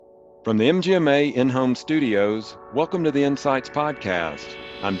From the MGMA in-home studios, welcome to the Insights Podcast.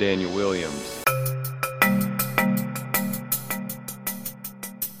 I'm Daniel Williams.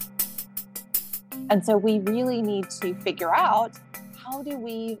 And so we really need to figure out, how do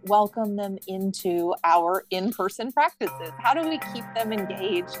we welcome them into our in-person practices? How do we keep them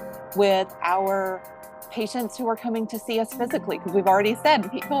engaged with our patients who are coming to see us physically? Because we've already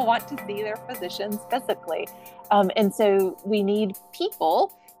said people want to see their physicians physically. And so we need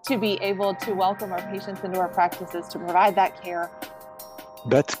people to be able to welcome our patients into our practices to provide that care.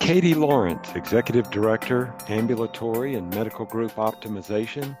 That's Katie Lawrence, Executive Director, Ambulatory and Medical Group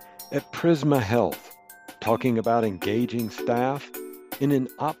Optimization at Prisma Health, talking about engaging staff in an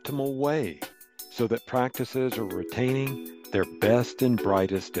optimal way so that practices are retaining their best and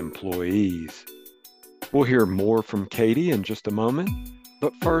brightest employees. We'll hear more from Katie in just a moment,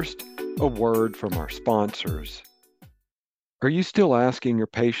 but first, a word from our sponsors. Are you still asking your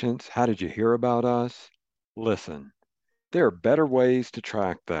patients, how did you hear about us? Listen, there are better ways to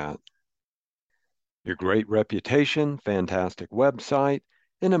track that. Your great reputation, fantastic website,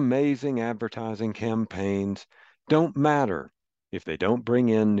 and amazing advertising campaigns don't matter if they don't bring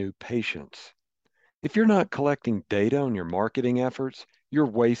in new patients. If you're not collecting data on your marketing efforts, you're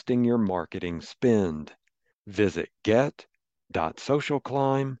wasting your marketing spend. Visit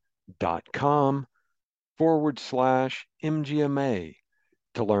get.socialclimb.com/MGMA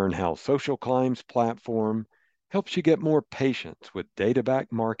to learn how Social Climb's platform helps you get more patients with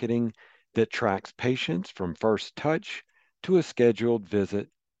data-backed marketing that tracks patients from first touch to a scheduled visit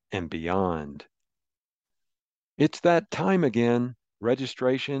and beyond. It's that time again,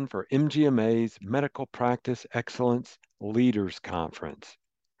 registration for MGMA's Medical Practice Excellence Leaders Conference.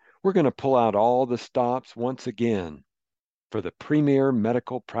 We're going to pull out all the stops once again for the Premier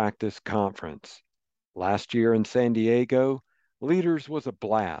Medical Practice Conference. Last year in San Diego, Leaders was a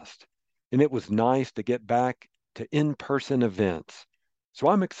blast, and it was nice to get back to in-person events. So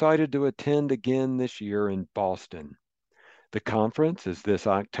I'm excited to attend again this year in Boston. The conference is this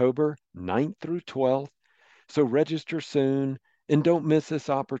October 9th through 12th, so register soon and don't miss this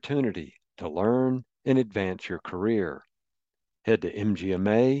opportunity to learn and advance your career. Head to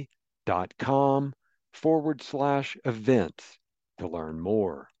mgma.com/events to learn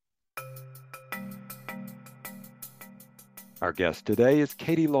more. Our guest today is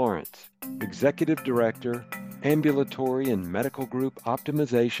Katie Lawrence, Executive Director, Ambulatory and Medical Group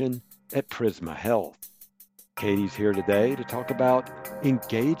Optimization at Prisma Health. Katie's here today to talk about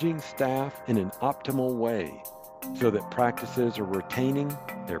engaging staff in an optimal way so that practices are retaining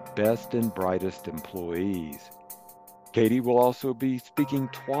their best and brightest employees. Katie will also be speaking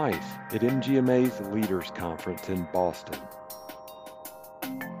twice at MGMA's Leaders Conference in Boston.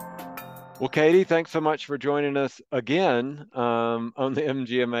 Well, Katie, thanks so much for joining us again on the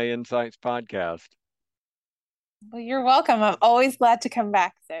MGMA Insights podcast. Well, you're welcome. I'm always glad to come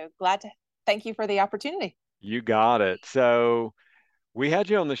back. So glad to thank you for the opportunity. You got it. So we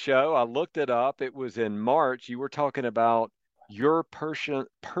had you on the show. I looked it up. It was in March. You were talking about your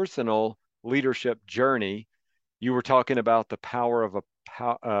personal leadership journey. You were talking about the power of a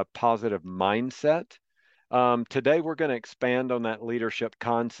positive mindset. Today, we're going to expand on that leadership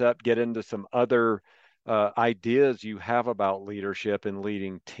concept, get into some other ideas you have about leadership and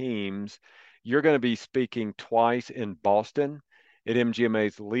leading teams. You're going to be speaking twice in Boston at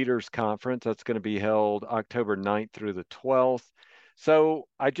MGMA's Leaders Conference. That's going to be held October 9th through the 12th. So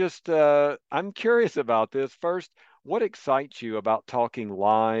I'm curious about this. First, what excites you about talking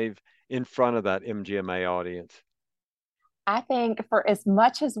live in front of that MGMA audience? I think for as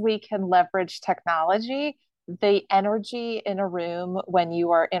much as we can leverage technology, the energy in a room when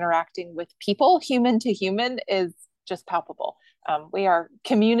you are interacting with people, human to human, is just palpable. We are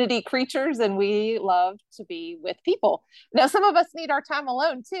community creatures and we love to be with people. Now, some of us need our time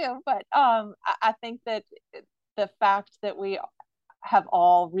alone too, but I think that the fact that we have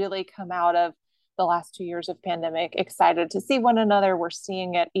all really come out of the last 2 years of pandemic excited to see one another. We're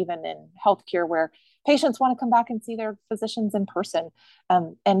seeing it even in healthcare where patients want to come back and see their physicians in person,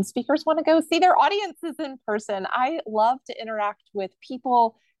 and speakers want to go see their audiences in person. I love to interact with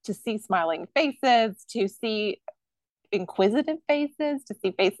people, to see smiling faces, to see inquisitive faces, to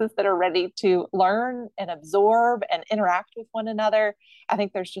see faces that are ready to learn and absorb and interact with one another. I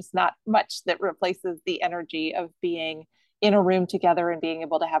think there's just not much that replaces the energy of being in a room together and being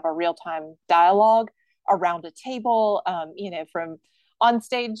able to have a real-time dialogue around a table, from on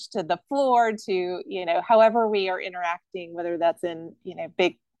stage to the floor to, however we are interacting, whether that's in,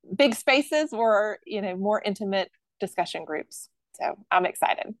 big spaces or, more intimate discussion groups. So I'm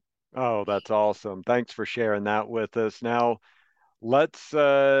excited. Oh, that's awesome. Thanks for sharing that with us. Now, let's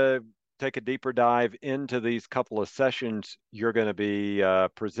take a deeper dive into these couple of sessions you're going to be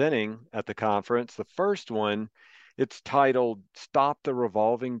presenting at the conference. The first one, it's titled Stop the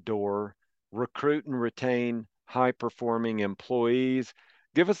Revolving Door, Recruit and Retain High-Performing Employees.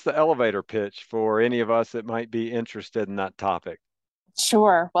 Give us the elevator pitch for any of us that might be interested in that topic.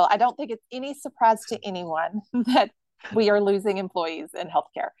 Sure. Well, I don't think it's any surprise to anyone that we are losing employees in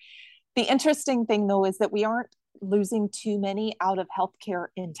healthcare. The interesting thing, though, is that we aren't losing too many out of healthcare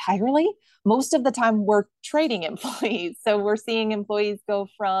entirely. Most of the time, we're trading employees. So we're seeing employees go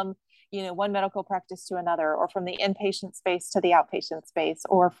from, one medical practice to another, or from the inpatient space to the outpatient space,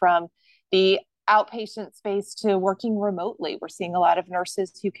 or from the outpatient space to working remotely. We're seeing a lot of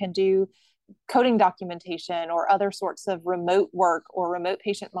nurses who can do coding documentation or other sorts of remote work or remote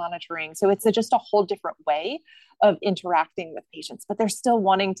patient monitoring. So it's just a whole different way of interacting with patients, but they're still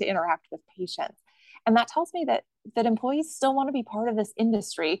wanting to interact with patients. And that tells me that employees still want to be part of this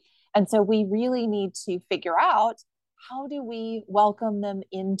industry. And so we really need to figure out, how do we welcome them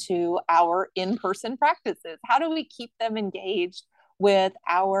into our in-person practices? How do we keep them engaged with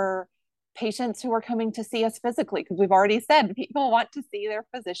our patients who are coming to see us physically? Because we've already said people want to see their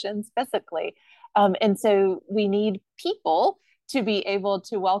physicians physically. And so we need people to be able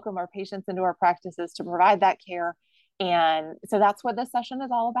to welcome our patients into our practices to provide that care. And so that's what this session is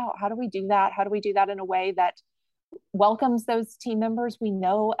all about. How do we do that? How do we do that in a way that welcomes those team members? We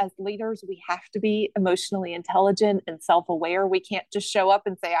know as leaders, we have to be emotionally intelligent and self-aware. We can't just show up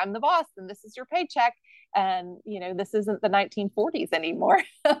and say, I'm the boss and this is your paycheck. And, this isn't the 1940s anymore.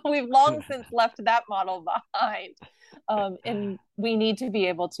 We've long since left that model behind. And we need to be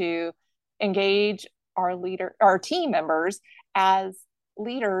able to engage our team members as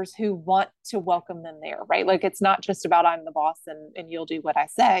leaders who want to welcome them there, right? Like, it's not just about, I'm the boss and you'll do what I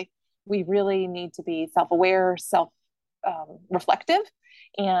say. We really need to be self-aware, reflective,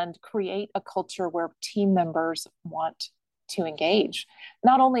 and create a culture where team members want to engage,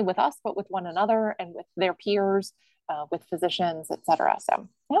 not only with us, but with one another and with their peers, with physicians, et cetera. So,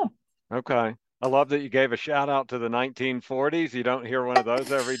 yeah. Okay. I love that you gave a shout out to the 1940s. You don't hear one of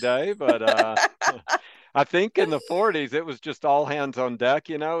those every day, but I think in the 40s it was just all hands on deck,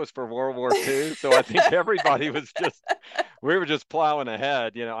 it was for World War II. So I think everybody was we were just plowing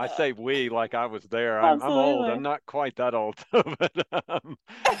ahead. I say we like I was there. I'm old. I'm Absolutely. not quite that old. But,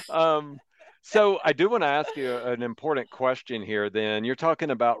 um, so I do want to ask you an important question here then. You're talking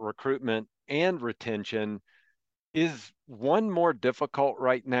about recruitment and retention. Is one more difficult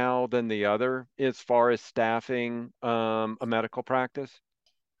right now than the other as far as staffing a medical practice?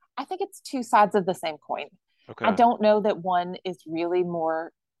 I think it's two sides of the same coin. I Okay. don't know that one is really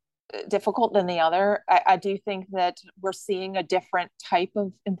more difficult than the other. I do think that we're seeing a different type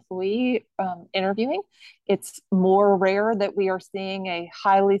of employee interviewing. It's more rare that we are seeing a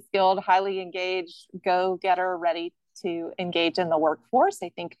highly skilled, highly engaged go getter ready to engage in the workforce. I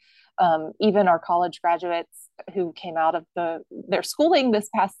think even our college graduates who came out of their schooling this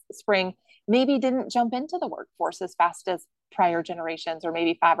past spring maybe didn't jump into the workforce as fast as prior generations or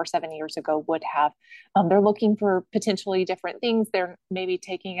maybe 5 or 7 years ago would have. They're looking for potentially different things. They're maybe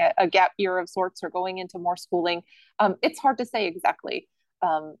taking a gap year of sorts or going into more schooling. It's hard to say exactly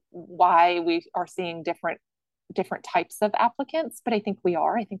why we are seeing different types of applicants, but I think we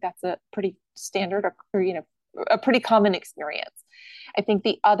are. I think that's a pretty standard or a pretty common experience. I think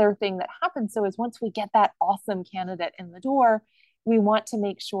the other thing that happens is once we get that awesome candidate in the door, we want to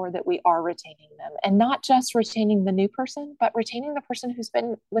make sure that we are retaining them, and not just retaining the new person, but retaining the person who's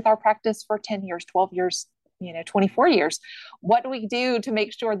been with our practice for 10 years, 12 years, 24 years. What do we do to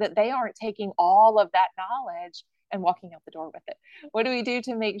make sure that they aren't taking all of that knowledge and walking out the door with it? What do we do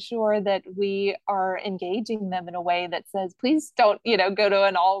to make sure that we are engaging them in a way that says, please don't, go to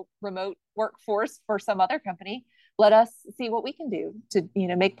an all remote workforce for some other company. Let us see what we can do to,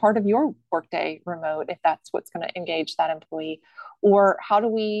 make part of your workday remote if that's what's going to engage that employee. Or how do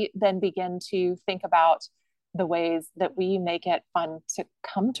we then begin to think about the ways that we make it fun to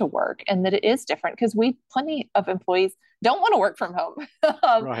come to work and that it is different? Because plenty of employees don't want to work from home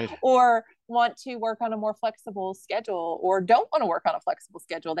Right. or want to work on a more flexible schedule or don't want to work on a flexible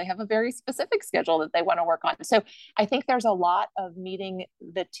schedule. They have a very specific schedule that they want to work on. So I think there's a lot of meeting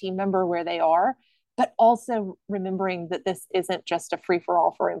the team member where they are, but also remembering that this isn't just a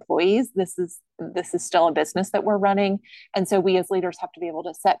free-for-all for employees. This is still a business that we're running. And so we as leaders have to be able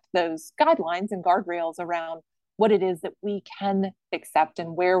to set those guidelines and guardrails around what it is that we can accept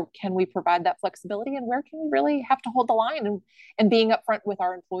and where can we provide that flexibility and where can we really have to hold the line, and being upfront with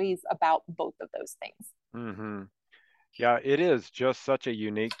our employees about both of those things. Hmm. Yeah, it is just such a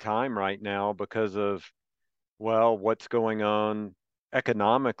unique time right now because of well, what's going on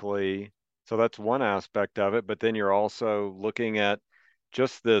economically. So that's one aspect of it. But then you're also looking at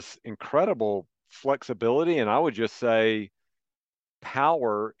just this incredible flexibility, and I would just say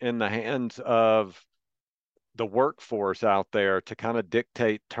power in the hands of the workforce out there to kind of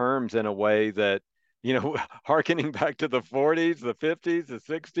dictate terms in a way that, harkening back to the 40s, the 50s, the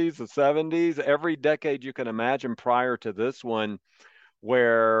 60s, the 70s, every decade you can imagine prior to this one,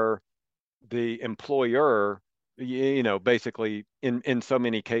 where the employer, basically in so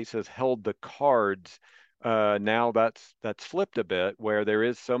many cases held the cards. Now that's flipped a bit, where there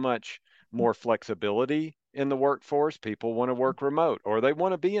is so much more flexibility in the workforce. People want to work remote, or they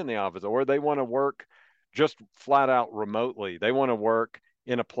want to be in the office, or they want to work just flat out remotely. They want to work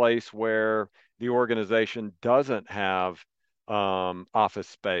in a place where the organization doesn't have office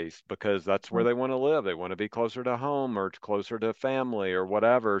space because that's where they want to live. They want to be closer to home or closer to family or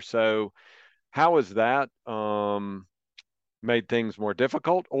whatever. So how has that made things more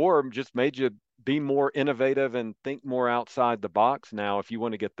difficult, or just made you be more innovative and think more outside the box now if you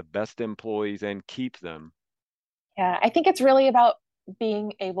want to get the best employees and keep them? Yeah, I think it's really about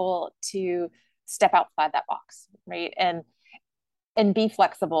being able to step outside that box, right? And be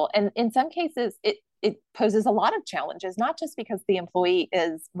flexible. And in some cases, it poses a lot of challenges, not just because the employee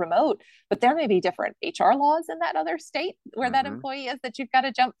is remote, but there may be different HR laws in that other state where that Mm-hmm. employee is that you've got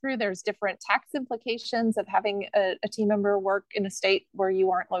to jump through. There's different tax implications of having a team member work in a state where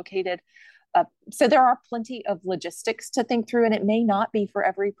you aren't located. So there are plenty of logistics to think through, and it may not be for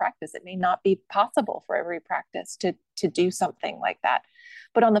every practice. It may not be possible for every practice to do something like that.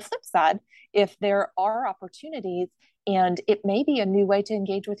 But on the flip side, if there are opportunities and it may be a new way to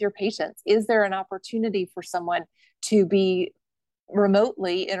engage with your patients, is there an opportunity for someone to be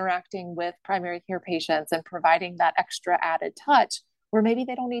remotely interacting with primary care patients and providing that extra added touch where maybe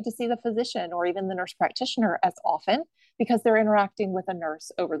they don't need to see the physician or even the nurse practitioner as often because they're interacting with a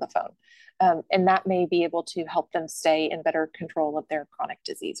nurse over the phone. And that may be able to help them stay in better control of their chronic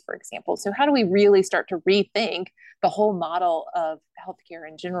disease, for example. So, how do we really start to rethink the whole model of healthcare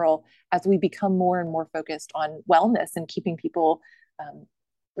in general as we become more and more focused on wellness and keeping people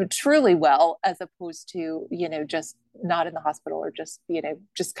truly well, as opposed to, just not in the hospital or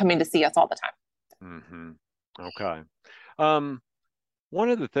just coming to see us all the time? Mm-hmm. Okay. Um, One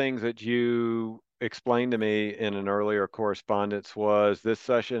of the things that you explained to me in an earlier correspondence was this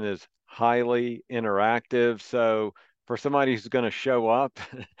session is highly interactive. So, for somebody who's going to show up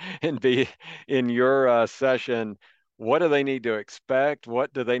and be in your session, what do they need to expect?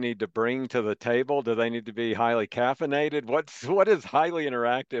 What do they need to bring to the table? Do they need to be highly caffeinated? What does highly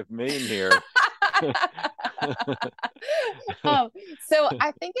interactive mean here? um, so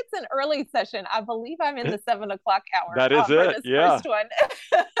I think it's an early session. I believe I'm in the 7 o'clock hour That is for it. this Yeah. first one.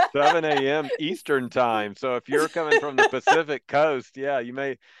 7 a.m. Eastern time. So if you're coming from the Pacific Coast, yeah, you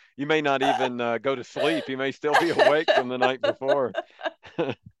may not even go to sleep. You may still be awake from the night before.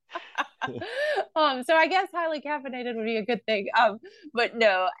 So I guess highly caffeinated would be a good thing. But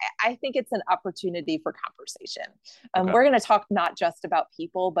no, I think it's an opportunity for conversation. Okay. We're going to talk not just about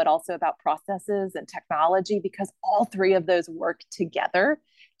people, but also about processes and technology, because all three of those work together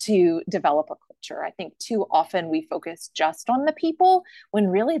to develop a culture. I think too often we focus just on the people when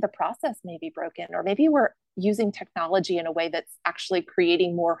really the process may be broken, or maybe we're using technology in a way that's actually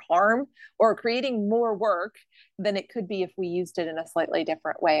creating more harm or creating more work than it could be if we used it in a slightly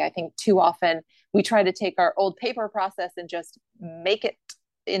different way. I think too often we try to take our old paper process and just make it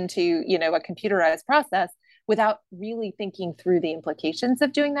into, a computerized process without really thinking through the implications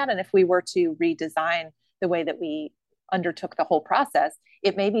of doing that. And if we were to redesign the way that we undertook the whole process,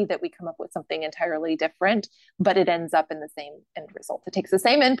 it may be that we come up with something entirely different, but it ends up in the same end result. It takes the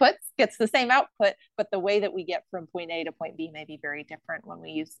same inputs, gets the same output, but the way that we get from point A to point B may be very different when we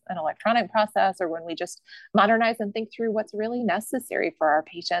use an electronic process or when we just modernize and think through what's really necessary for our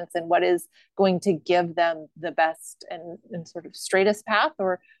patients and what is going to give them the best and sort of straightest path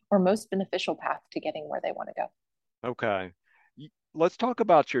or most beneficial path to getting where they want to go. Okay. Let's talk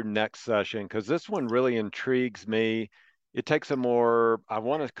about your next session because this one really intrigues me. It takes a more, I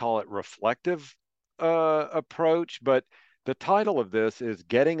want to call it reflective approach, but the title of this is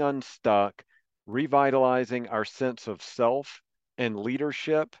Getting Unstuck, Revitalizing Our Sense of Self and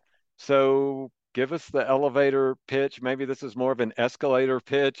Leadership. So give us the elevator pitch. Maybe this is more of an escalator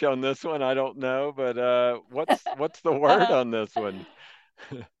pitch on this one. I don't know, but what's the word on this one?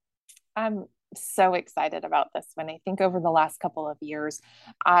 I'm so excited about this one. I think over the last couple of years,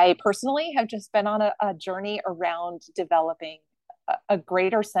 I personally have just been on a journey around developing a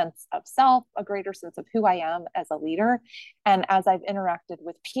greater sense of self, a greater sense of who I am as a leader. And as I've interacted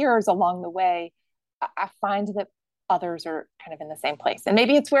with peers along the way, I find that others are kind of in the same place. And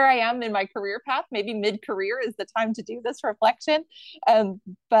maybe it's where I am in my career path. Maybe mid-career is the time to do this reflection.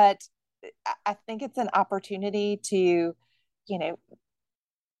 But I think it's an opportunity to, you know,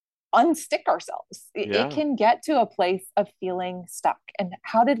 unstick ourselves. It Yeah. can get to a place of feeling stuck. And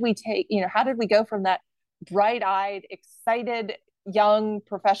how did we go from that bright-eyed, excited young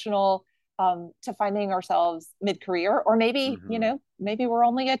professional to finding ourselves mid-career, or maybe, Hmm. maybe we're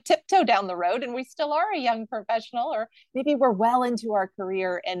only a tiptoe down the road and we still are a young professional, or maybe we're well into our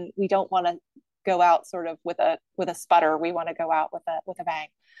career and we don't want to go out sort of with a sputter. We want to go out with a bang.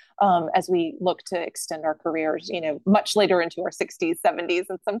 As we look to extend our careers, much later into our 60s, 70s,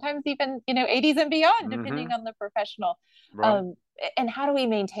 and sometimes even, 80s and beyond, depending Hmm. on the professional. Right. Um, and how do we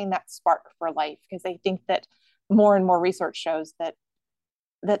maintain that spark for life? Because I think that more and more research shows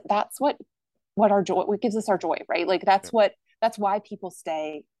that's what gives us our joy, right? Like Yep. that's why people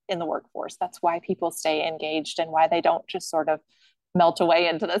stay in the workforce. That's why people stay engaged and why they don't just sort of melt away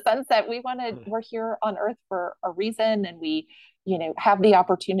into the sunset. We're here on earth for a reason, and we, have the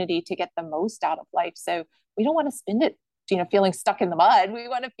opportunity to get the most out of life. So we don't want to spend it, feeling stuck in the mud. We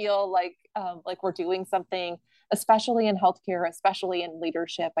want to feel like we're doing something, especially in healthcare, especially in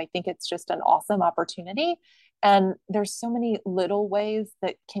leadership. I think it's just an awesome opportunity. And there's so many little ways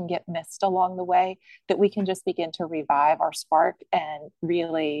that can get missed along the way that we can just begin to revive our spark and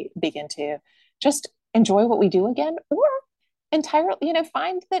really begin to just enjoy what we do again, or entirely,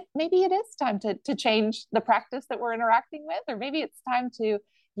 find that maybe it is time to change the practice that we're interacting with, or maybe it's time to,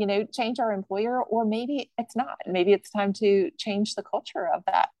 change our employer, or maybe it's not. Maybe it's time to change the culture of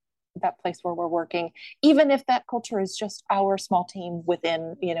that place where we're working, even if that culture is just our small team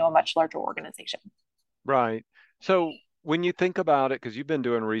within, a much larger organization. Right. So when you think about it, because you've been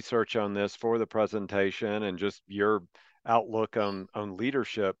doing research on this for the presentation and just your outlook on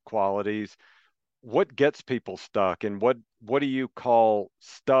leadership qualities, what gets people stuck, and what do you call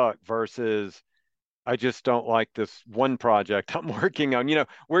stuck versus I just don't like this one project I'm working on?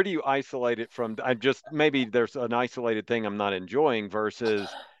 Where do you isolate it from? I just maybe there's an isolated thing I'm not enjoying versus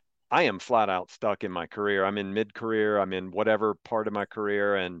I am flat out stuck in my career. I'm in mid-career, I'm in whatever part of my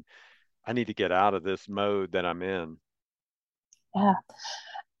career, and I need to get out of this mode that I'm in. Yeah.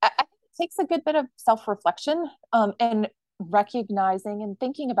 I think it takes a good bit of self reflection, and recognizing and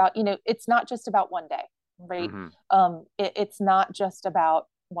thinking about, it's not just about one day, right? Hmm. It's not just about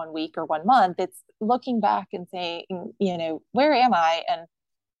 1 week or 1 month. It's looking back and saying, where am I? And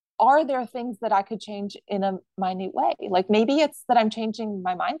are there things that I could change in a minute way? Like maybe it's that I'm changing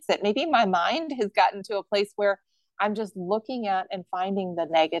my mindset. Maybe my mind has gotten to a place where I'm just looking at and finding the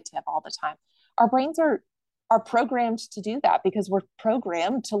negative all the time. Our brains are programmed to do that because we're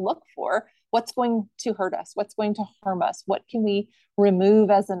programmed to look for what's going to hurt us, what's going to harm us, what can we remove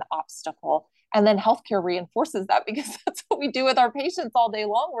as an obstacle. And then healthcare reinforces that because that's what we do with our patients all day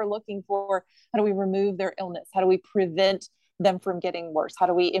long. We're looking for how do we remove their illness? How do we prevent them from getting worse? How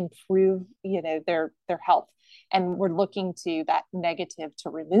do we improve, their health? And we're looking to that negative to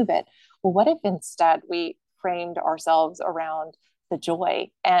remove it. Well, what if instead we framed ourselves around the joy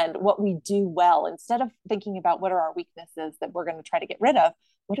and what we do well, instead of thinking about what are our weaknesses that we're going to try to get rid of?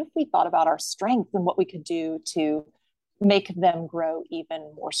 What if we thought about our strengths and what we could do to make them grow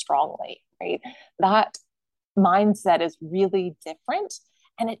even more strongly, right? That mindset is really different,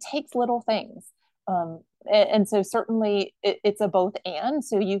 and it takes little things. And so certainly it's a both and.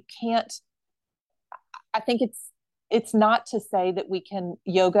 So you can't, I think it's not to say that we can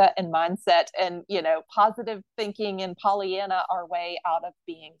yoga and mindset and, positive thinking and Pollyanna our way out of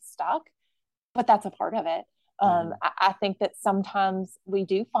being stuck, but that's a part of it. Hmm. I think that sometimes we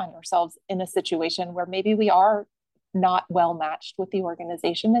do find ourselves in a situation where maybe we are not well matched with the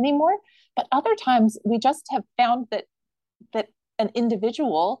organization anymore, but other times we just have found that an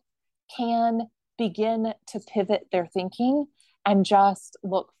individual can begin to pivot their thinking and just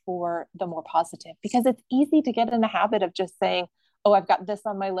look for the more positive, because it's easy to get in a habit of just saying, oh, I've got this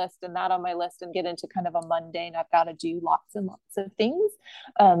on my list and that on my list, and get into kind of a mundane, I've got to do lots and lots of things,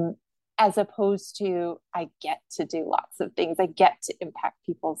 um, as opposed to I get to do lots of things, I get to impact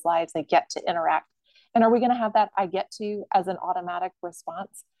people's lives, I get to interact. And are we going to have that I get to as an automatic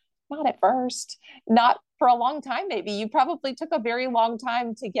response? Not at first, not for a long time. Maybe you probably took a very long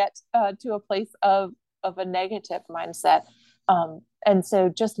time to get to a place of a negative mindset. And so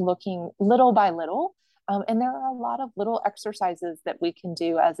just looking little by little, and there are a lot of little exercises that we can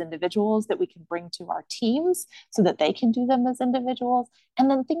do as individuals that we can bring to our teams so that they can do them as individuals. And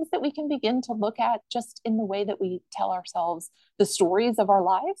then things that we can begin to look at just in the way that we tell ourselves the stories of our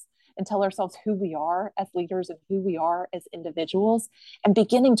lives. and tell ourselves who we are as leaders and who we are as individuals, and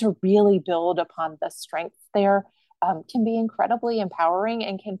beginning to really build upon the strengths there can be incredibly empowering,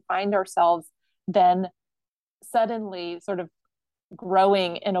 and can find ourselves then suddenly sort of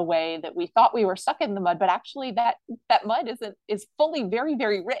growing in a way that we thought we were stuck in the mud, but actually that mud is fully very,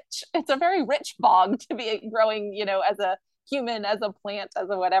 very rich. It's a very rich bog to be growing, as a human, as a plant, as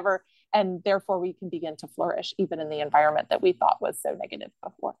a whatever, and therefore we can begin to flourish even in the environment that we thought was so negative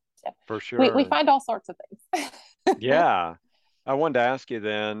before. So For we sure. find all sorts of things. Yeah. I wanted to ask you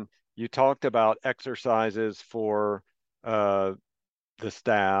then, you talked about exercises for uh, the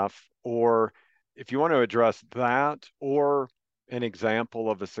staff, or if you want to address that, or an example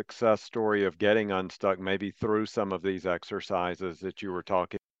of a success story of getting unstuck, maybe through some of these exercises that you were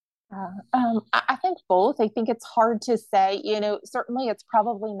talking. I think both. I think it's hard to say, certainly it's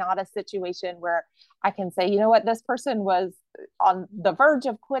probably not a situation where I can say, you know what, this person was on the verge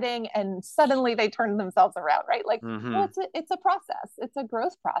of quitting and suddenly they turned themselves around, right? Like, no, Hmm. it's a process. It's a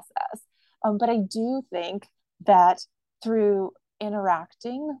growth process. But I do think that through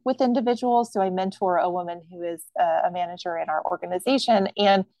interacting with individuals, so I mentor a woman who is a manager in our organization,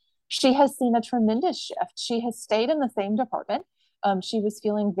 and she has seen a tremendous shift. She has stayed in the same department. She was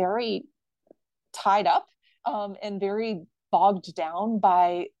feeling very tied up and very bogged down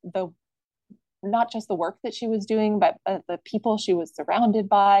by the not just the work that she was doing, but the people she was surrounded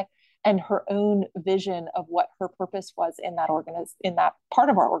by, and her own vision of what her purpose was in that part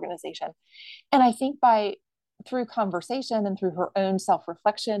of our organization. And I think by through conversation and through her own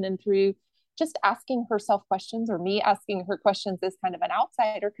self-reflection and through just asking herself questions, or me asking her questions as kind of an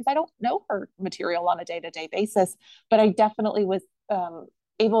outsider, because I don't know her material on a day-to-day basis, but I definitely was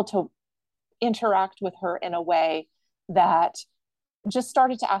able to interact with her in a way that just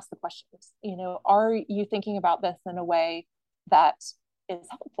started to ask the questions. Are you thinking about this in a way that is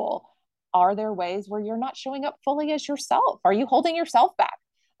helpful? Are there ways where you're not showing up fully as yourself? Are you holding yourself back?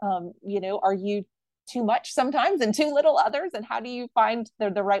 Are you too much sometimes and too little others? And how do you find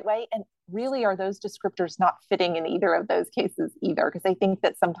the right way? And really, are those descriptors not fitting in either of those cases either? Because I think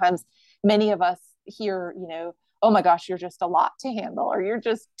that sometimes many of us hear, oh my gosh, you're just a lot to handle, or you're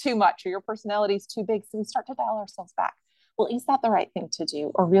just too much, or your personality is too big. So we start to dial ourselves back. Well, is that the right thing to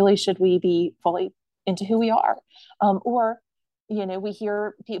do? Or really, should we be fully into who we are? Or, we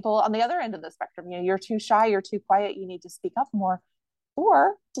hear people on the other end of the spectrum, you're too shy, you're too quiet, you need to speak up more.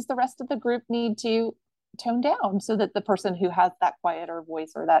 Or does the rest of the group need to tone down so that the person who has that quieter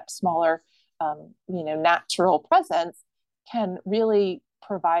voice or that smaller, natural presence can really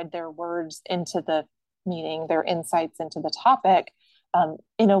provide their words into the meeting, their insights into the topic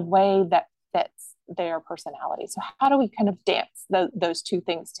in a way that fits their personality? So how do we kind of dance those two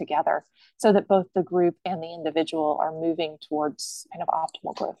things together so that both the group and the individual are moving towards kind of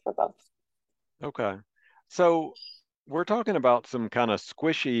optimal growth for both? Okay. So we're talking about some kind of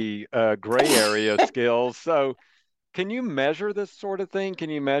squishy gray area skills. So can you measure this sort of thing? Can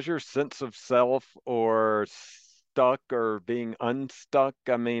you measure sense of self or stuck or being unstuck?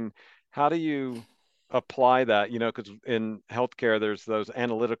 I mean, how do you apply that? Because in healthcare, there's those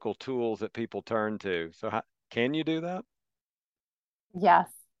analytical tools that people turn to. So can you do that? Yes.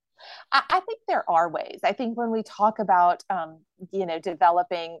 I think there are ways. I think when we talk about,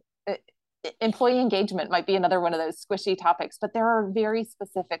 developing employee engagement might be another one of those squishy topics, but there are very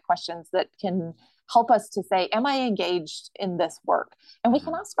specific questions that can help us to say, am I engaged in this work? And we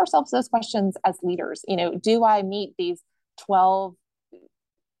can Hmm. ask ourselves those questions as leaders. Do I meet these 12,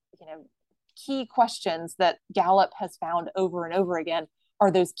 key questions that Gallup has found over and over again are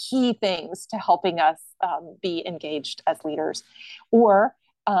those key things to helping us be engaged as leaders? Or,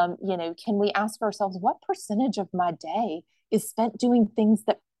 can we ask ourselves, what percentage of my day is spent doing things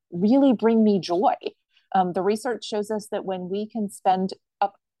that really bring me joy? The research shows us that when we can spend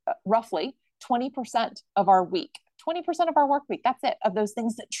up roughly 20% of our week, 20% of our work week, that's it, of those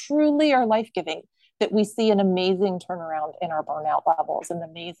things that truly are life giving, that we see an amazing turnaround in our burnout levels, an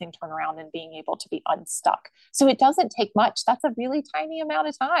amazing turnaround in being able to be unstuck. So it doesn't take much. That's a really tiny amount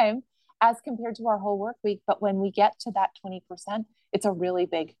of time as compared to our whole work week. But when we get to that 20%, it's a really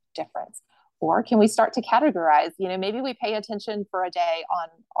big difference. Or can we start to categorize? Maybe we pay attention for a day on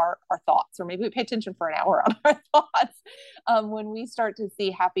our thoughts, or maybe we pay attention for an hour on our thoughts. When we start to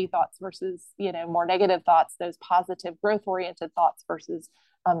see happy thoughts versus, more negative thoughts, those positive growth oriented thoughts versus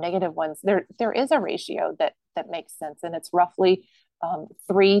negative ones, there is a ratio that makes sense, and it's roughly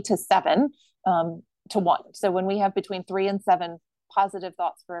 3 to 7 to 1. So when we have between 3 and 7 positive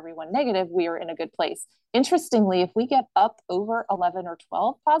thoughts for every one negative, we are in a good place. Interestingly, if we get up over 11 or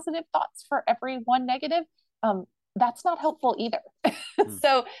 12 positive thoughts for every one negative, that's not helpful either. Mm.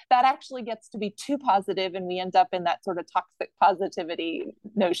 So that actually gets to be too positive, and we end up in that sort of toxic positivity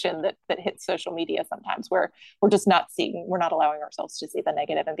notion that hits social media sometimes, where we're not allowing ourselves to see the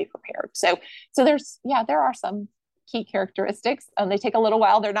negative and be prepared. So there are some key characteristics. They take a little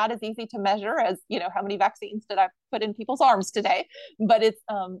while. They're not as easy to measure as, how many vaccines did I put in people's arms today, but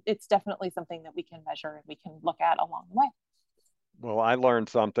it's definitely something that we can measure and we can look at along the way. Well, I learned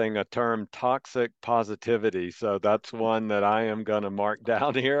something, a term, toxic positivity. So that's one that I am going to mark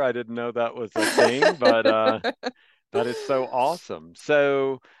down here. I didn't know that was a thing, but that is so awesome.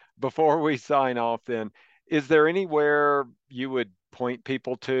 So before we sign off, then, is there anywhere you would point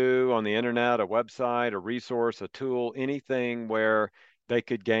people to on the internet, a website, a resource, a tool, anything where they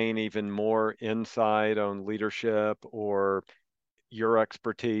could gain even more insight on leadership or your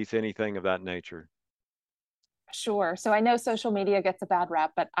expertise, anything of that nature? Sure. So I know social media gets a bad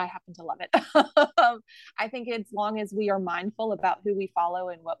rap, but I happen to love it. I think as long as we are mindful about who we follow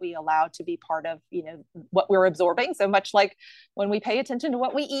and what we allow to be part of, what we're absorbing. So much like when we pay attention to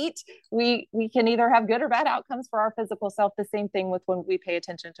what we eat, we can either have good or bad outcomes for our physical self. The same thing with when we pay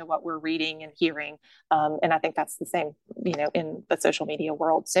attention to what we're reading and hearing. And I think that's the same, in the social media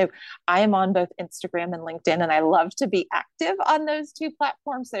world. So I am on both Instagram and LinkedIn, and I love to be active on those two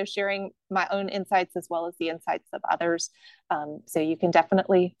platforms. So sharing my own insights as well as the insights of others. So you can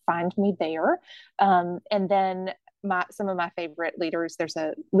definitely find me there. And then some of my favorite leaders, there's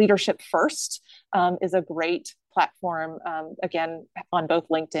a Leadership First is a great platform, again, on both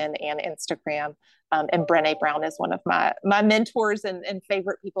LinkedIn and Instagram. And Brené Brown is one of my mentors and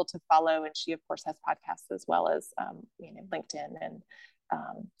favorite people to follow. And she, of course, has podcasts as well as, LinkedIn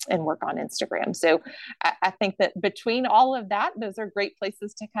and work on Instagram. So I think that between all of that, those are great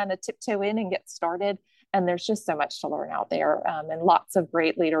places to kind of tiptoe in and get started. And there's just so much to learn out there, and lots of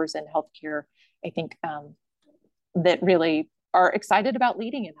great leaders in healthcare, I think, that really are excited about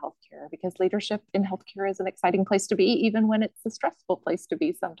leading in healthcare, because leadership in healthcare is an exciting place to be, even when it's a stressful place to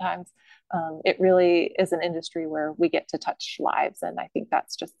be sometimes. It really is an industry where we get to touch lives. And I think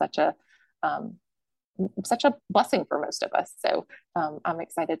that's just such a blessing for most of us. So I'm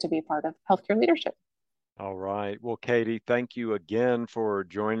excited to be a part of healthcare leadership. All right. Well, Katie, thank you again for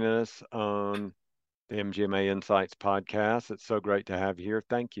joining us on the MGMA Insights podcast. It's so great to have you here.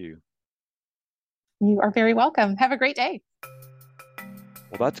 Thank you. You are very welcome. Have a great day.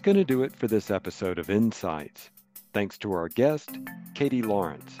 Well, that's going to do it for this episode of Insights. Thanks to our guest, Katie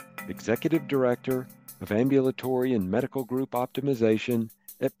Lawrence, Executive Director of Ambulatory and Medical Group Optimization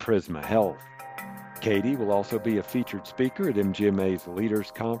at Prisma Health. Katie will also be a featured speaker at MGMA's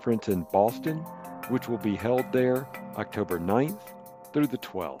Leaders Conference in Boston, which will be held there October 9th through the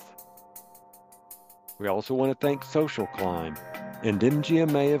 12th. We also want to thank Social Climb and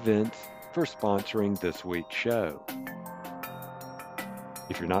MGMA Events for sponsoring this week's show.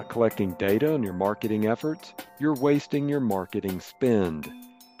 If you're not collecting data on your marketing efforts, you're wasting your marketing spend.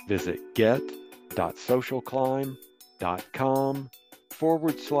 Visit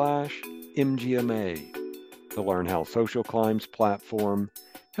get.socialclimb.com/MGMA to learn how Social Climb's platform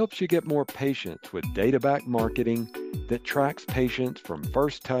helps you get more patients with data-backed marketing that tracks patients from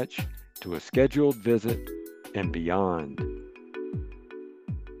first touch to a scheduled visit and beyond.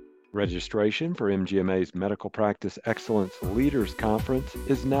 Registration for MGMA's Medical Practice Excellence Leaders Conference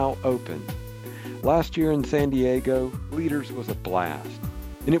is now open. Last year in San Diego, Leaders was a blast,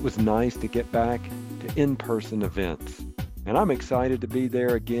 and it was nice to get back to in-person events. And I'm excited to be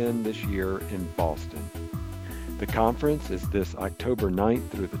there again this year in Boston. The conference is this October 9th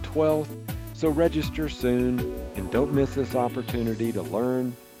through the 12th, so register soon and don't miss this opportunity to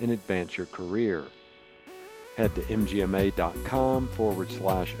learn and advance your career. Head to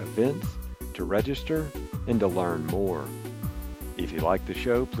mgma.com/events to register and to learn more. If you like the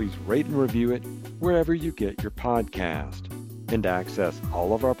show, please rate and review it wherever you get your podcast. And to access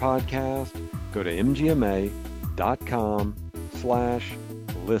all of our podcasts, go to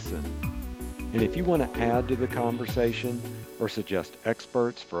mgma.com/listen. And if you want to add to the conversation or suggest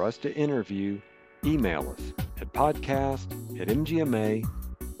experts for us to interview, email us at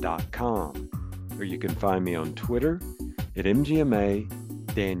podcast@mgma.com. Or you can find me on Twitter at MGMA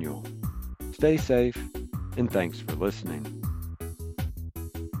Daniel. Stay safe, and thanks for listening.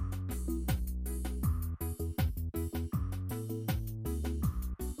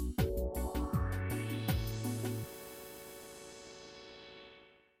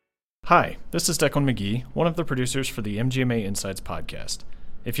 Hi, this is Declan McGee, one of the producers for the MGMA Insights podcast.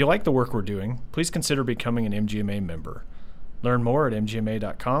 If you like the work we're doing, please consider becoming an MGMA member. Learn more at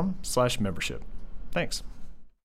mgma.com/membership. Thanks.